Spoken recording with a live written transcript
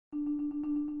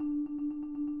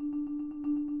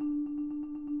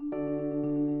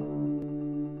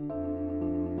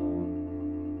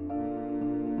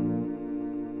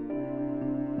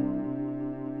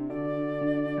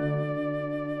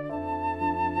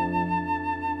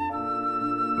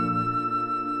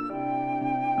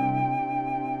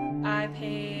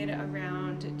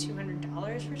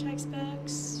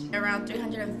around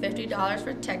 $350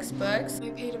 for textbooks. I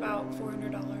paid about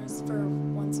 $400 for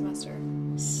one semester.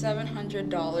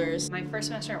 $700. My first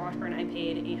semester at Washburn, I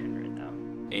paid $800 though.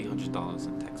 $800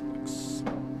 in textbooks.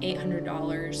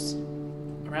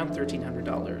 $800. Around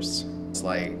 $1,300. It's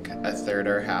like a third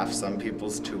or half some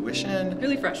people's tuition.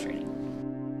 Really frustrating.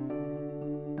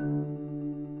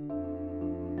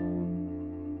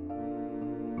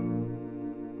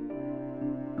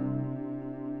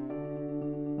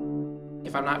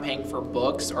 If I'm not paying for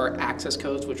books or access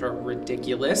codes, which are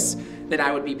ridiculous, then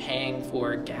I would be paying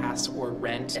for gas or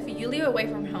rent. If you live away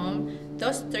from home,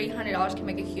 those $300 can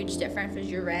make a huge difference with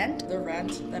your rent. The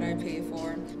rent that I pay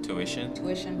for. Tuition.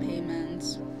 Tuition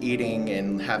payments. Eating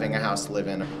and having a house to live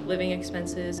in. Living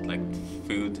expenses. Like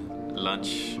food,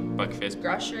 lunch, breakfast.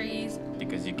 Groceries.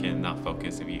 Because you cannot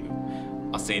focus if you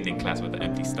are sitting in class with an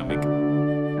empty stomach.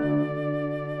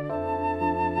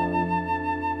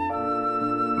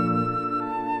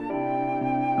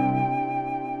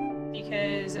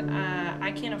 Because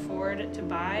I can't afford to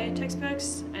buy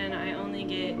textbooks, and I only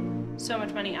get so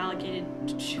much money allocated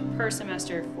per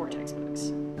semester for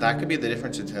textbooks. That could be the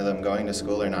difference between them going to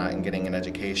school or not and getting an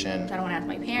education. I don't want to ask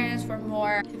my parents for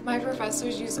more. If my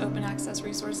professors use open access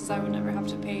resources, I would never have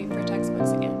to pay for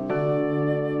textbooks again.